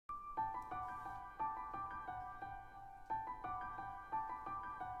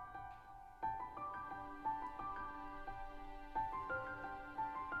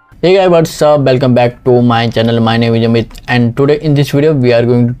Hey guys, what's up? Welcome back to my channel. My name is Amit, and today in this video we are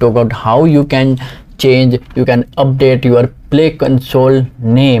going to talk about how you can update your Play Console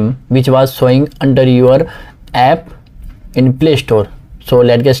name which was showing under your app in Play Store. So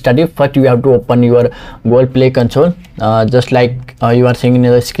let's get started. First you have to open your Google Play Console, just like you are seeing in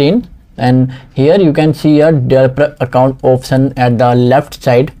the screen, and here you can see a developer account option at the left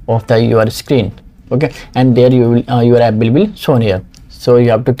side of your screen. Okay, and there you will your app will be shown here. So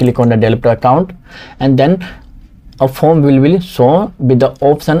you have to click on the developer account, and then a form will be shown with the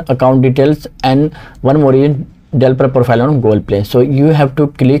option account details, and one more is developer profile on Google Play. So you have to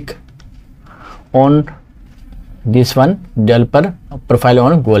click on this one, developer profile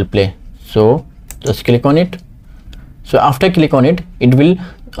on Google Play. So just click on it. So after click on it, it will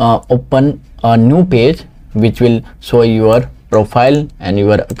open a new page which will show your profile and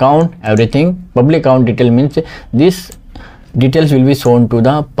your account, everything. Public account detail means this details will be shown to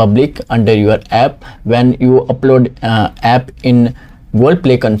the public under your app when you upload app in Google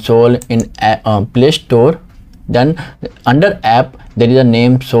Play Console in Play Store. Then under app there is a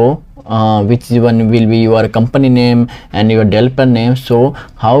name, so which one will be your company name and your developer name. So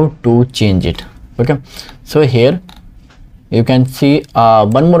how to change it? Okay, so here you can see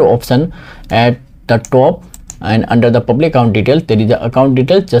one more option at the top, and under the public account details there is the account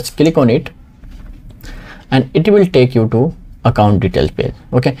details. Just click on it and it will take you to account details page.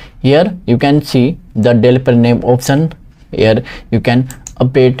 Okay, here you can see the developer name option. Here you can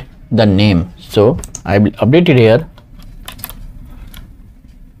update the name, so I will update it here.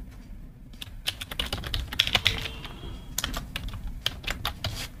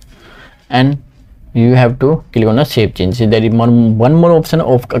 And you have to click on the save change. See, there is one more option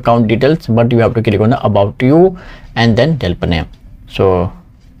of account details, but you have to click on the about you and then developer name. So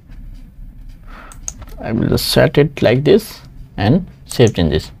I will just set it like this and save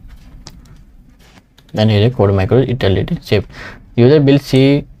changes. Then here is code micro utility save. User will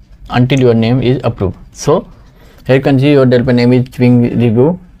see until your name is approved. So here you can see your developer name is being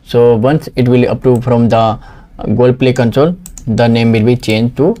reviewed. So once it will approve from the Google Play Console, the name will be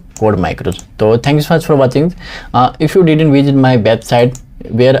changed to Code Micros. So thanks so much for watching. If you didn't visit my website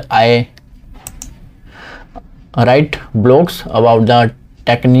where I write blogs about the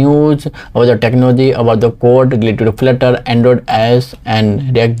tech news, about the technology, about the code related to Flutter, Android S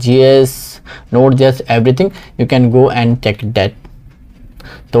and React.js, Node.js, everything, you can go and check that.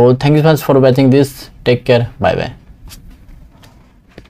 So thank you so much for watching this. Take care. Bye bye.